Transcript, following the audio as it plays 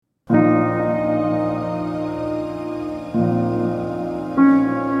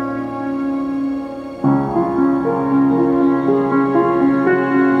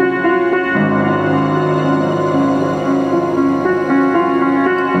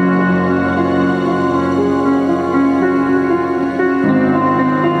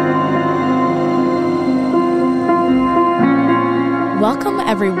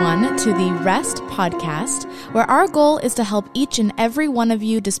everyone, to the Rest Podcast, where our goal is to help each and every one of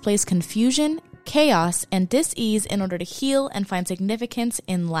you displace confusion, chaos, and dis-ease in order to heal and find significance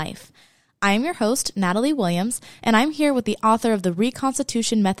in life. I am your host, Natalie Williams, and I'm here with the author of The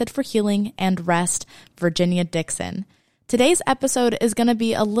Reconstitution Method for Healing and Rest, Virginia Dixon. Today's episode is going to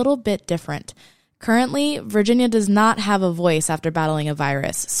be a little bit different. Currently, Virginia does not have a voice after battling a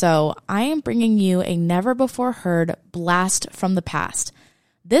virus, so I am bringing you a never-before-heard blast from the past.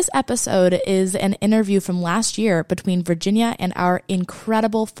 This episode is an interview from last year between Virginia and our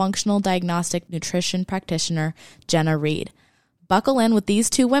incredible functional diagnostic nutrition practitioner, Jenna Reed. Buckle in with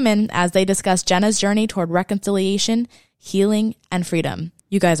these two women as they discuss Jenna's journey toward reconciliation, healing, and freedom.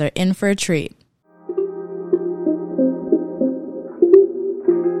 You guys are in for a treat.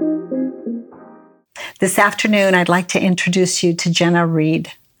 This afternoon, I'd like to introduce you to Jenna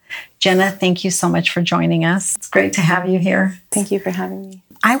Reed. Jenna, thank you so much for joining us. It's great to have you here. Thank you for having me.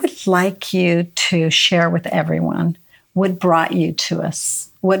 I would like you to share with everyone what brought you to us.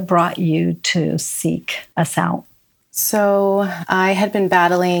 What brought you to seek us out? So I had been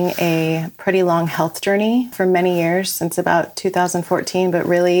battling a pretty long health journey for many years, since about 2014, but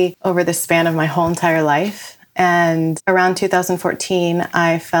really over the span of my whole entire life. And around 2014,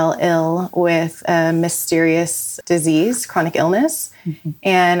 I fell ill with a mysterious disease, chronic illness.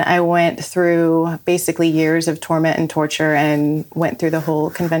 And I went through basically years of torment and torture and went through the whole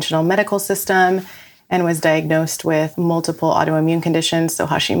conventional medical system and was diagnosed with multiple autoimmune conditions, so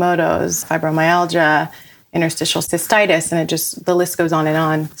Hashimoto's, fibromyalgia, interstitial cystitis, and the list goes on and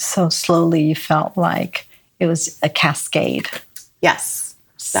on. So slowly you felt like it was a cascade. Yes,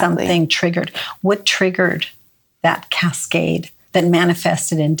 exactly. Something triggered. What triggered that cascade that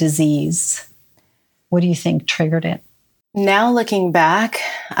manifested in disease? What do you think triggered it? Now looking back,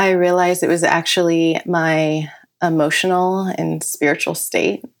 I realized it was actually my emotional and spiritual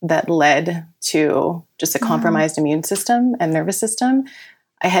state that led to just a compromised immune system and nervous system.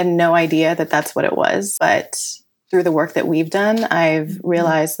 I had no idea that that's what it was, but through the work that we've done, I've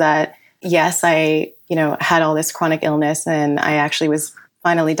realized that, yes, I, had all this chronic illness, and I actually was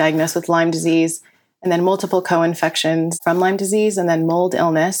finally diagnosed with Lyme disease, and then multiple co-infections from Lyme disease, and then mold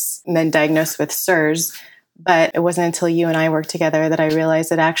illness, and then diagnosed with SIRS. But it wasn't until you and I worked together that I realized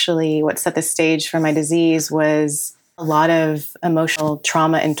that actually what set the stage for my disease was a lot of emotional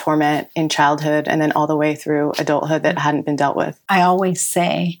trauma and torment in childhood, and then all the way through adulthood that hadn't been dealt with. I always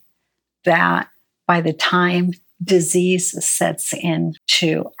say that by the time disease sets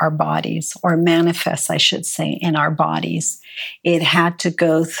into our bodies, or manifests, I should say, in our bodies, it had to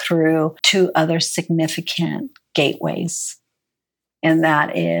go through two other significant gateways. And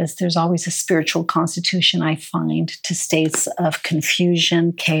that is, there's always a spiritual constitution, I find, to states of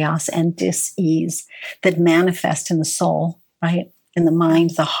confusion, chaos, and dis-ease that manifest in the soul, right? In the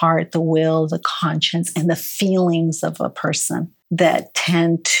mind, the heart, the will, the conscience, and the feelings of a person that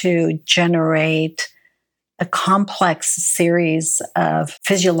tend to generate a complex series of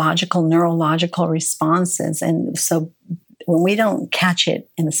physiological, neurological responses. And so when we don't catch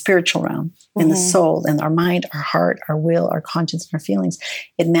it in the spiritual realm, in the soul, in our mind, our heart, our will, our conscience, and our feelings,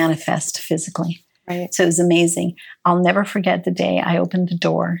 it manifests physically. Right. So it was amazing. I'll never forget the day I opened the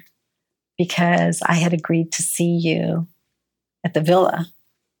door because I had agreed to see you at the villa.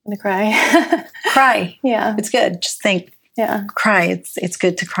 I'm gonna cry. Cry. Yeah. It's good. Just think. Yeah. Cry. It's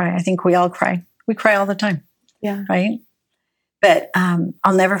good to cry. I think we all cry. We cry all the time. Yeah. Right? But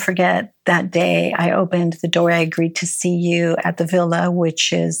I'll never forget that day I opened the door. I agreed to see you at the villa,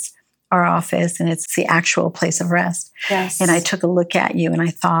 which is our office, and it's the actual place of rest. Yes. And I took a look at you and I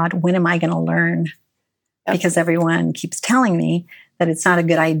thought, when am I going to learn? Yep. Because everyone keeps telling me that it's not a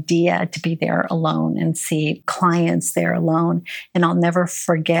good idea to be there alone and see clients there alone. And I'll never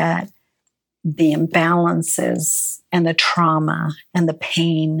forget the imbalances and the trauma and the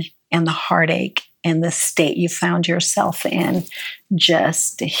pain and the heartache and the state you found yourself in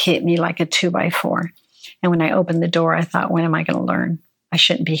just hit me like a 2x4. And when I opened the door, I thought, when am I going to learn? I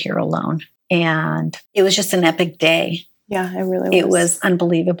shouldn't be here alone. And it was just an epic day. Yeah, it really was. It was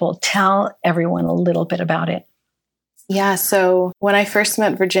unbelievable. Tell everyone a little bit about it. Yeah, so when I first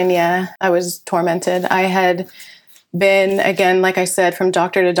met Virginia, I was tormented. I had been, again, like I said, from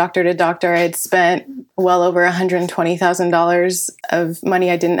doctor to doctor to doctor. I had spent well over $120,000 of money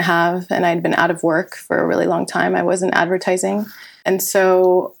I didn't have, and I'd been out of work for a really long time. I wasn't advertising. And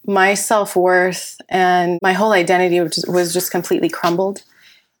so my self-worth and my whole identity was just completely crumbled.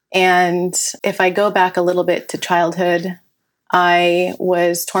 And if I go back a little bit to childhood, I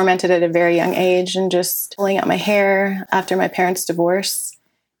was tormented at a very young age and just pulling out my hair after my parents' divorce,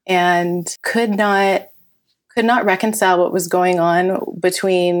 and could not could not reconcile what was going on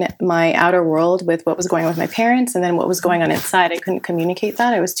between my outer world with what was going on with my parents and then what was going on inside. I couldn't communicate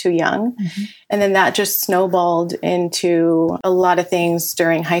that. I was too young. Mm-hmm. And then that just snowballed into a lot of things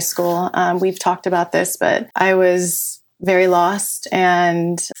during high school. We've talked about this, but I was very lost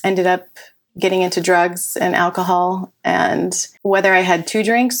and ended up getting into drugs and alcohol. And whether I had 2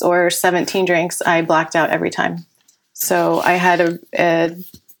 drinks or 17 drinks, I blacked out every time. So I had a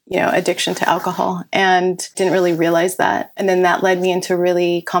addiction to alcohol and didn't really realize that. And then that led me into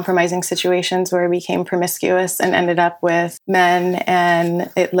really compromising situations where I became promiscuous and ended up with men,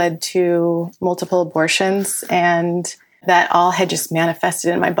 and it led to multiple abortions, and that all had just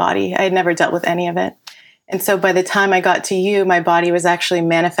manifested in my body. I had never dealt with any of it. And so by the time I got to you, my body was actually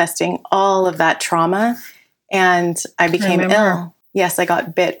manifesting all of that trauma, and I became ill. Yes, I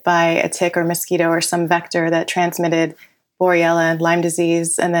got bit by a tick or mosquito or some vector that transmitted Borrelia and Lyme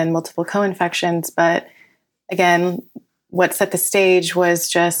disease, and then multiple co-infections. But again, what set the stage was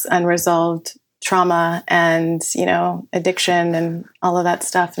just unresolved trauma and, addiction and all of that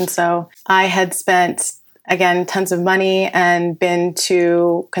stuff. And so I had spent, again, tons of money and been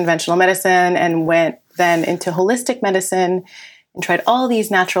to conventional medicine and went then into holistic medicine and tried all these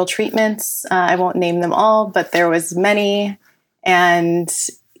natural treatments. I won't name them all, but there was many. And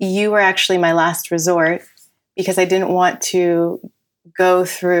you were actually my last resort, because I didn't want to go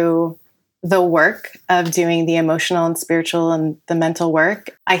through the work of doing the emotional and spiritual and the mental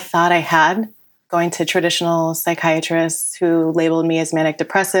work. I thought I had, going to traditional psychiatrists who labeled me as manic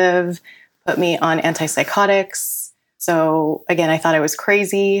depressive, put me on antipsychotics. So again, I thought I was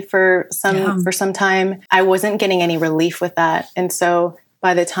crazy for some time. I wasn't getting any relief with that. And so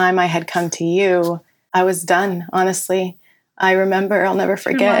by the time I had come to you, I was done, honestly. I remember, I'll never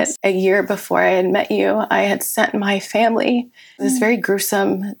forget, a year before I had met you, I had sent my family this very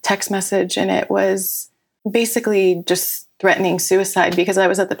gruesome text message, and it was basically just threatening suicide, because I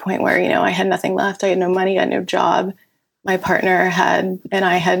was at the point where, I had nothing left. I had no money, I had no job. My partner and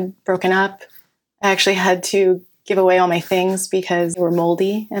I had broken up. I actually had to give away all my things because they were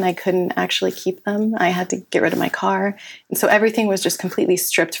moldy and I couldn't actually keep them. I had to get rid of my car. And so everything was just completely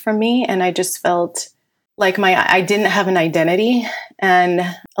stripped from me, and I just felt like I didn't have an identity, and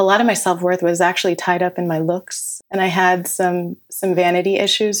a lot of my self-worth was actually tied up in my looks, and I had some vanity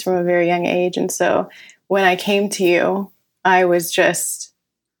issues from a very young age. And so when I came to you, I was just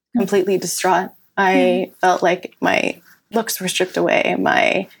completely distraught. I felt like my looks were stripped away,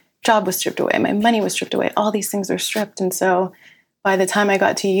 my job was stripped away, my money was stripped away, all these things were stripped. And so by the time I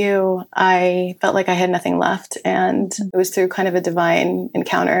got to you, I felt like I had nothing left, and it was through kind of a divine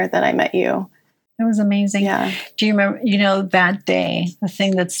encounter that I met you. It was amazing. Yeah. Do you remember, that day, the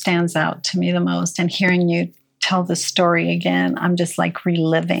thing that stands out to me the most, and hearing you tell the story again, I'm just like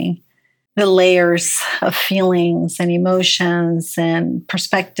reliving the layers of feelings and emotions and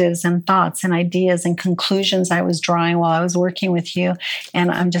perspectives and thoughts and ideas and conclusions I was drawing while I was working with you.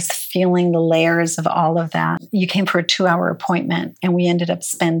 And I'm just feeling the layers of all of that. You came for a 2-hour appointment, and we ended up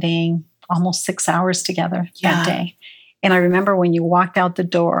spending almost 6 hours together that day. And I remember when you walked out the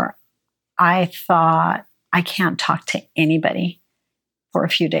door, I thought, I can't talk to anybody for a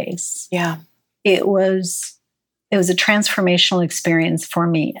few days. Yeah. It was a transformational experience for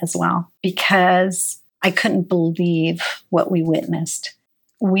me as well, because I couldn't believe what we witnessed.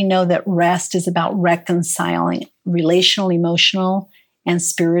 We know that rest is about reconciling relational, emotional, and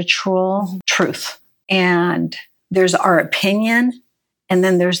spiritual truth. And there's our opinion, and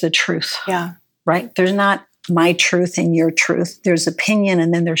then there's the truth. Yeah. Right? There's not my truth and your truth. There's opinion,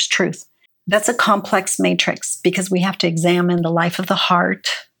 and then there's truth. That's a complex matrix, because we have to examine the life of the heart,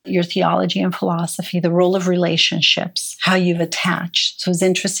 your theology and philosophy, the role of relationships, how you've attached. So it's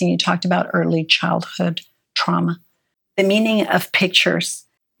interesting, you talked about early childhood trauma. The meaning of pictures.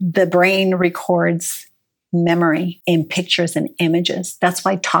 The brain records memory in pictures and images. That's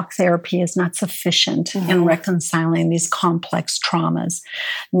why talk therapy is not sufficient in reconciling these complex traumas,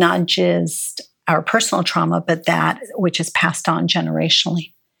 not just our personal trauma, but that which is passed on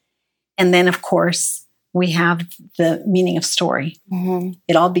generationally. And then, of course, we have the meaning of story. Mm-hmm.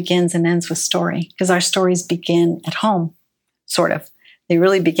 It all begins and ends with story, because our stories begin at home, sort of. They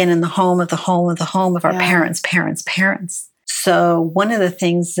really begin in the home of our parents. So one of the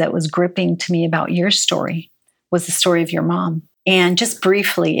things that was gripping to me about your story was the story of your mom. And just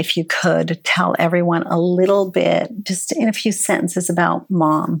briefly, if you could tell everyone a little bit, just in a few sentences, about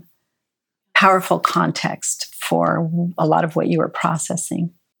Mom. Powerful context for a lot of what you were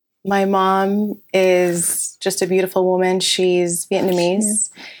processing. My mom is just a beautiful woman. She's Vietnamese,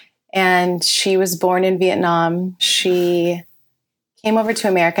 and she was born in Vietnam. She came over to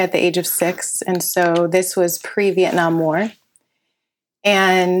America at the age of 6. And so this was pre-Vietnam War.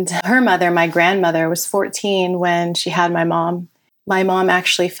 And her mother, my grandmother, was 14 when she had my mom. My mom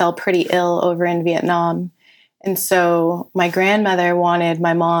actually fell pretty ill over in Vietnam. And so my grandmother wanted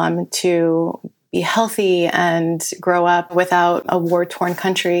my mom to be healthy and grow up without a war-torn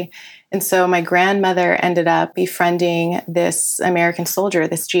country. And so my grandmother ended up befriending this American soldier,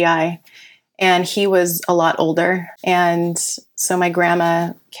 this GI, and he was a lot older. And so my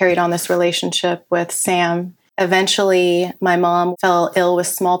grandma carried on this relationship with Sam. Eventually, my mom fell ill with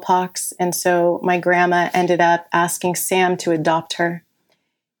smallpox, and so my grandma ended up asking Sam to adopt her.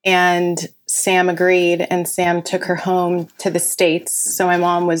 And Sam agreed, and Sam took her home to the States. So my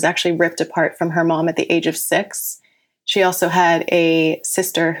mom was actually ripped apart from her mom at the age of 6. She also had a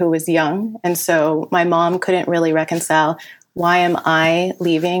sister who was young, and so my mom couldn't really reconcile, why am I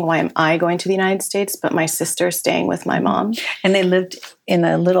leaving? Why am I going to the United States, but my sister staying with my mom? And they lived in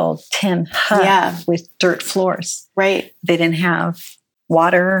a little tin hut with dirt floors. Right. They didn't have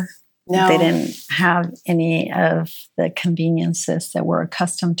water. No. They didn't have any of the conveniences that we're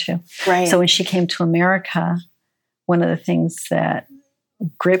accustomed to. Right. So when she came to America, one of the things that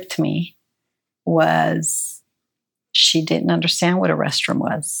gripped me was she didn't understand what a restroom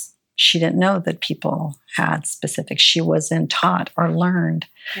was. She didn't know that people had specific. She wasn't taught or learned.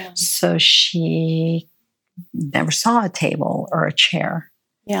 Yeah. So she never saw a table or a chair.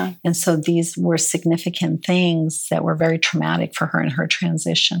 Yeah. And so these were significant things that were very traumatic for her in her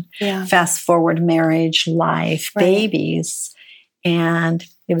transition. Yeah. Fast forward, marriage, life, babies. And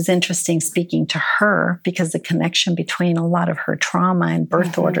it was interesting speaking to her because the connection between a lot of her trauma and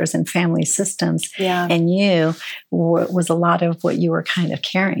birth orders and family systems and you was a lot of what you were kind of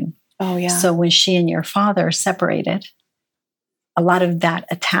carrying. Oh, yeah. So when she and your father separated, a lot of that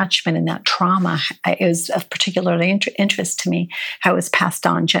attachment and that trauma is of particular interest to me, how it was passed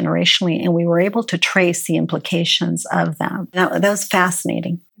on generationally. And we were able to trace the implications of that. That was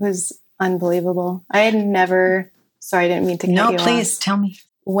fascinating. It was unbelievable. I had never, sorry, I didn't mean to cut you off. No, please tell me.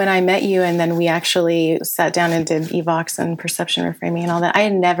 When I met you and then we actually sat down and did EVOX and perception reframing and all that, I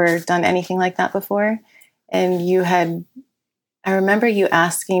had never done anything like that before. And you had, I remember you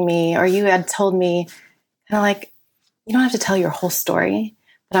asking me, or you had told me kind of like, you don't have to tell your whole story,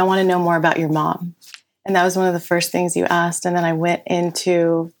 but I want to know more about your mom. And that was one of the first things you asked. And then I went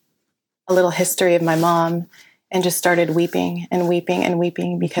into a little history of my mom and just started weeping and weeping and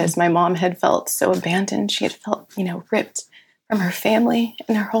weeping because my mom had felt so abandoned. She had felt, ripped from her family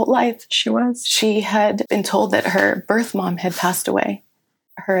and her whole life. She had been told that her birth mom had passed away.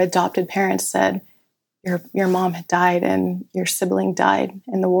 Her adopted parents said, your mom had died and your sibling died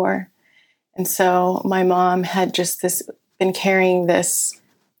in the war. And so my mom had just been carrying this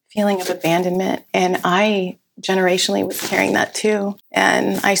feeling of abandonment. And I generationally was carrying that too.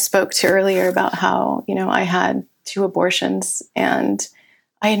 And I spoke to earlier about how, I had 2 abortions and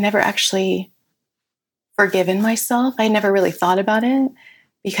I had never actually forgiven myself. I never really thought about it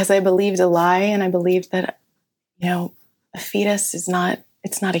because I believed a lie. And I believed that, a fetus it's not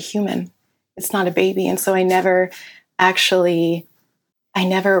a human. It's not a baby. And so I never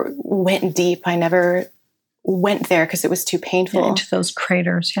went deep. I never went there because it was too painful. Into those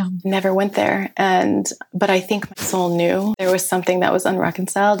craters, Never went there. But I think my soul knew there was something that was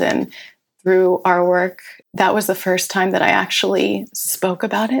unreconciled. And through our work, that was the first time that I actually spoke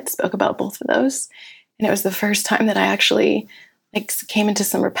about both of those. And it was the first time that I actually came into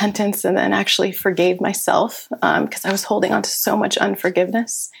some repentance and then actually forgave myself because I was holding on to so much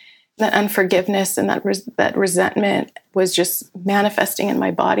unforgiveness. That unforgiveness and that resentment was just manifesting in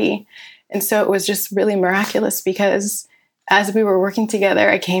my body. And so it was just really miraculous because as we were working together,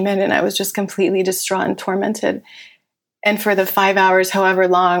 I came in and I was just completely distraught and tormented. And for the 5 hours, however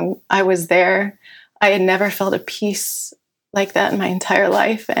long I was there, I had never felt a peace like that in my entire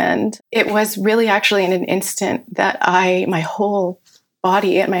life. And it was really actually in an instant that my whole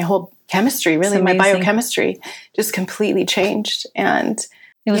body and my whole chemistry, really my biochemistry just completely changed. And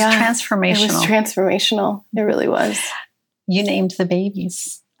it was transformational. It was transformational. It really was. You named the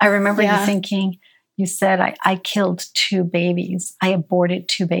babies. I remember you thinking, you said, I killed 2 babies. I aborted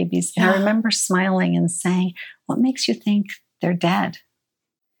 2 babies. And I remember smiling and saying, what makes you think they're dead?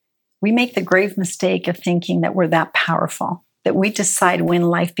 We make the grave mistake of thinking that we're that powerful, that we decide when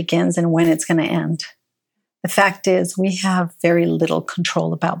life begins and when it's going to end. The fact is, we have very little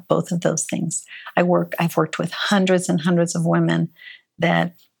control about both of those things. I've worked with hundreds and hundreds of women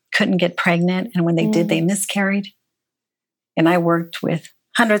that couldn't get pregnant, and when they did, they miscarried. And I worked with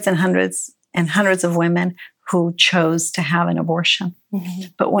hundreds and hundreds and hundreds of women who chose to have an abortion. Mm-hmm.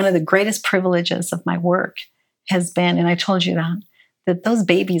 But one of the greatest privileges of my work has been, and I told you that those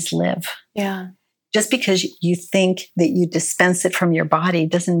babies live. Yeah. Just because you think that you dispense it from your body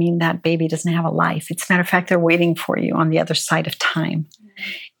doesn't mean that baby doesn't have a life. It's a matter of fact, they're waiting for you on the other side of time.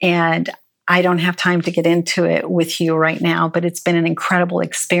 And I don't have time to get into it with you right now, but it's been an incredible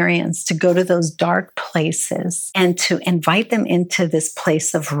experience to go to those dark places and to invite them into this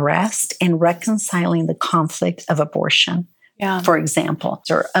place of rest and reconciling the conflict of abortion. Yeah. For example,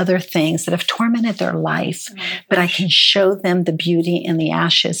 or other things that have tormented their life, but I can show them the beauty in the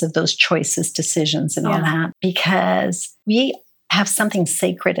ashes of those choices, decisions, and all that, because we have something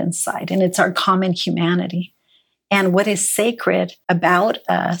sacred inside, and it's our common humanity. And what is sacred about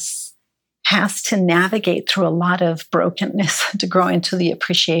us has to navigate through a lot of brokenness to grow into the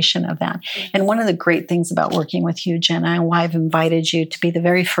appreciation of that. And one of the great things about working with you, Jenna, and why I've invited you to be the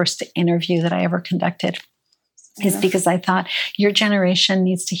very first interview that I ever conducted, is because I thought your generation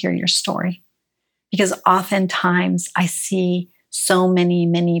needs to hear your story. Because oftentimes I see so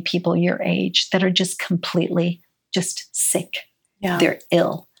many people your age that are just completely just sick. Yeah. They're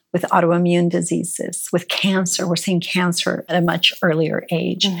ill with autoimmune diseases, with cancer. We're seeing cancer at a much earlier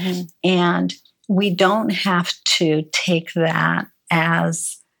age. Mm-hmm. And we don't have to take that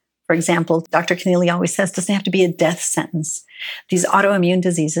as, for example, Dr. Keneally always says, doesn't have to be a death sentence. These autoimmune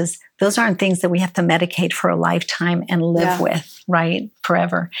diseases, those aren't things that we have to medicate for a lifetime and live with, right?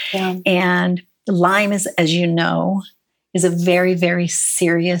 Forever. Yeah. And Lyme is, as you know, is a very, very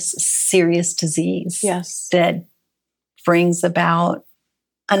serious disease. Yes. That brings about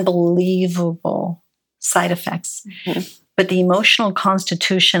unbelievable side effects. Mm-hmm. But the emotional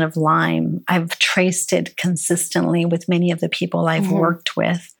constitution of Lyme, I've traced it consistently with many of the people I've worked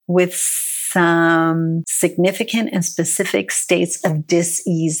with some significant and specific states of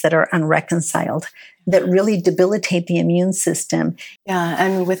dis-ease that are unreconciled, that really debilitate the immune system. Yeah,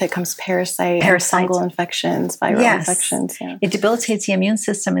 and with it comes parasites, fungal infections, viral infections. Yeah. It debilitates the immune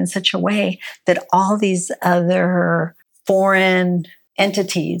system in such a way that all these other foreign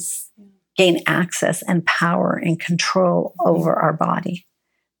entities gain access and power and control over our body.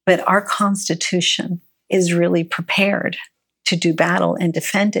 But our constitution is really prepared to do battle and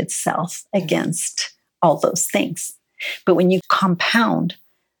defend itself against all those things. But when you compound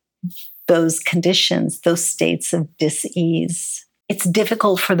those conditions, those states of dis-ease, it's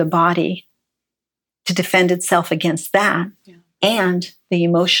difficult for the body to defend itself against that and the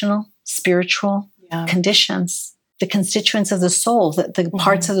emotional, spiritual conditions, the constituents of the soul, the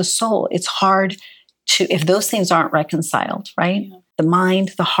parts of the soul. It's hard to, if those things aren't reconciled, right? Yeah. The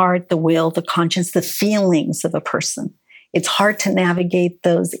mind, the heart, the will, the conscience, the feelings of a person. It's hard to navigate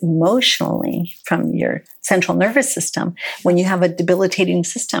those emotionally from your central nervous system when you have a debilitating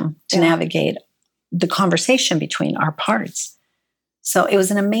system to navigate the conversation between our parts. So it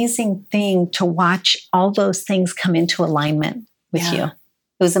was an amazing thing to watch all those things come into alignment with you. It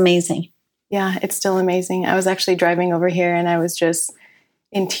was amazing. Yeah, it's still amazing. I was actually driving over here and I was just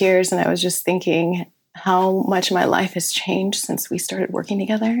in tears, and I was just thinking how much my life has changed since we started working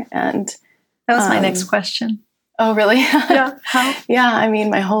together. And that was my next question. Oh, really? Yeah. How? Yeah, I mean,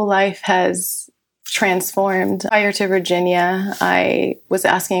 my whole life has transformed. Prior to Virginia, I was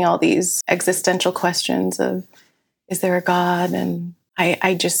asking all these existential questions of, is there a God? And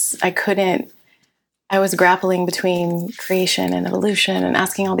I couldn't. I was grappling between creation and evolution and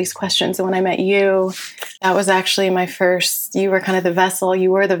asking all these questions. And when I met you, that was actually my first, you were kind of the vessel.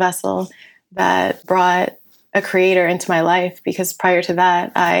 You were the vessel that brought a creator into my life, because prior to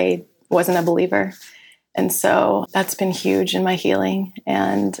that, I wasn't a believer. And so that's been huge in my healing.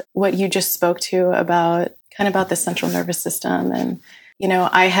 And what you just spoke to about the central nervous system. And, you know,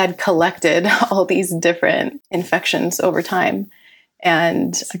 I had collected all these different infections over time.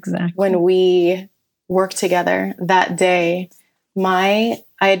 And when we worked together that day, I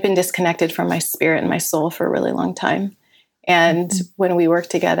had been disconnected from my spirit and my soul for a really long time. And when we worked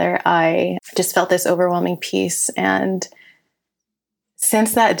together, I just felt this overwhelming peace. And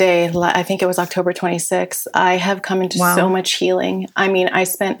since that day, I think it was October 26th, I have come into so much healing. I mean, I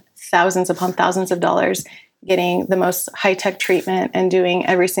spent thousands upon thousands of dollars getting the most high-tech treatment and doing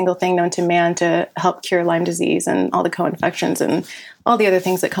every single thing known to man to help cure Lyme disease and all the co-infections and all the other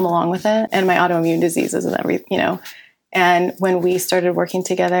things that come along with it, and my autoimmune diseases and everything, you know. And when we started working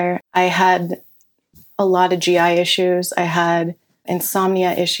together, I had a lot of GI issues. I had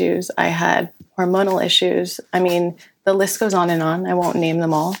insomnia issues. I had hormonal issues. I mean, the list goes on and on. I won't name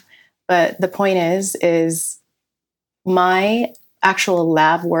them all. But the point is my actual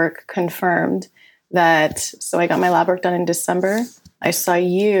lab work confirmed that. So I got my lab work done in December. I saw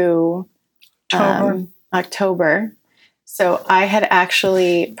you October. So I had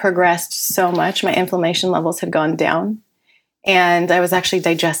actually progressed so much. My inflammation levels had gone down. And I was actually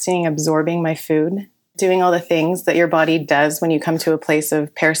digesting, absorbing my food, doing all the things that your body does when you come to a place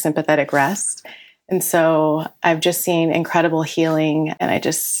of parasympathetic rest. And so I've just seen incredible healing, and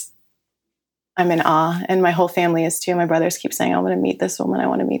I'm in awe. And my whole family is too. My brothers keep saying, I want to meet this woman. I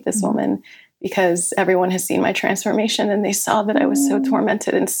want to meet this woman, because everyone has seen my transformation and they saw that I was so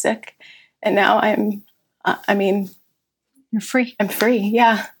tormented and sick. And now you're free. I'm free.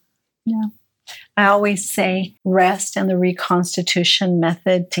 Yeah. Yeah. I always say rest and the reconstitution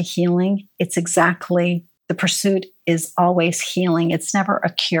method to healing. It's exactly, the pursuit is always healing. It's never a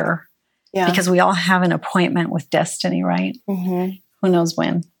cure. Yeah. Because we all have an appointment with destiny, right? Mm-hmm. Who knows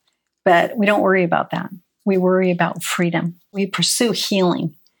when? But we don't worry about that. We worry about freedom. We pursue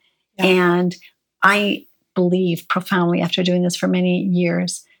healing. Yeah. And I believe profoundly, after doing this for many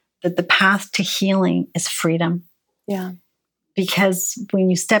years, that the path to healing is freedom. Yeah. Because when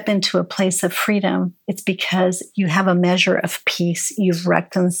you step into a place of freedom, it's because you have a measure of peace. You've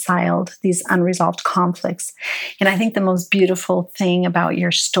reconciled these unresolved conflicts. And I think the most beautiful thing about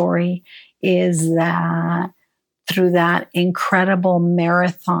your story is that through that incredible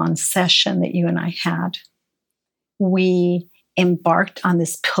marathon session that you and I had, we embarked on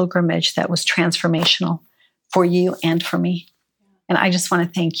this pilgrimage that was transformational for you and for me. And I just want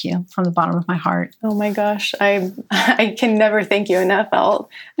to thank you from the bottom of my heart. Oh my gosh. I can never thank you enough.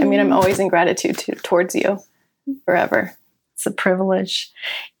 I'm always in gratitude towards you forever. It's a privilege.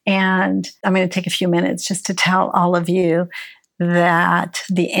 And I'm going to take a few minutes just to tell all of you that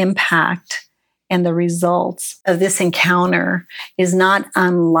the impact and the results of this encounter is not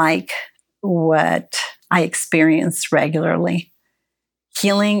unlike what I experience regularly.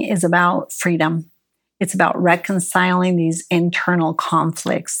 Healing is about freedom. It's about reconciling these internal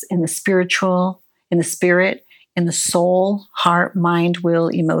conflicts in the spiritual, in the spirit, in the soul, heart, mind, will,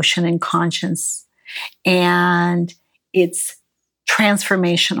 emotion, and conscience. And it's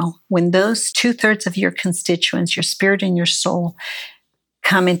transformational. When those 2/3 of your constituents, your spirit and your soul,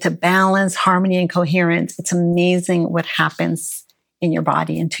 come into balance, harmony, and coherence, it's amazing what happens in your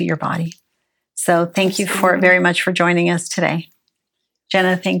body and to your body. So thank you very much for joining us today.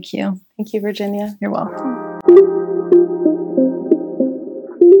 Jenna, thank you. Thank you, Virginia. You're welcome.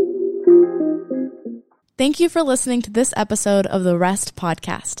 Thank you for listening to this episode of the Rest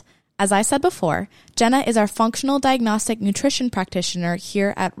Podcast. As I said before, Jenna is our functional diagnostic nutrition practitioner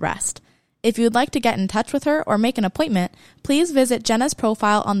here at Rest. If you would like to get in touch with her or make an appointment, please visit Jenna's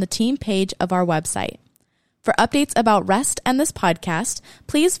profile on the team page of our website. For updates about Rest and this podcast,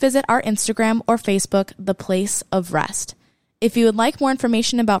 please visit our Instagram or Facebook, The Place of Rest. If you would like more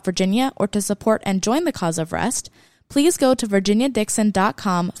information about Virginia or to support and join the cause of rest, please go to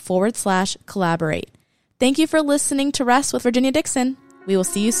virginiadixon.com/collaborate. Thank you for listening to Rest with Virginia Dixon. We will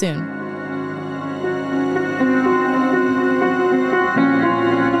see you soon.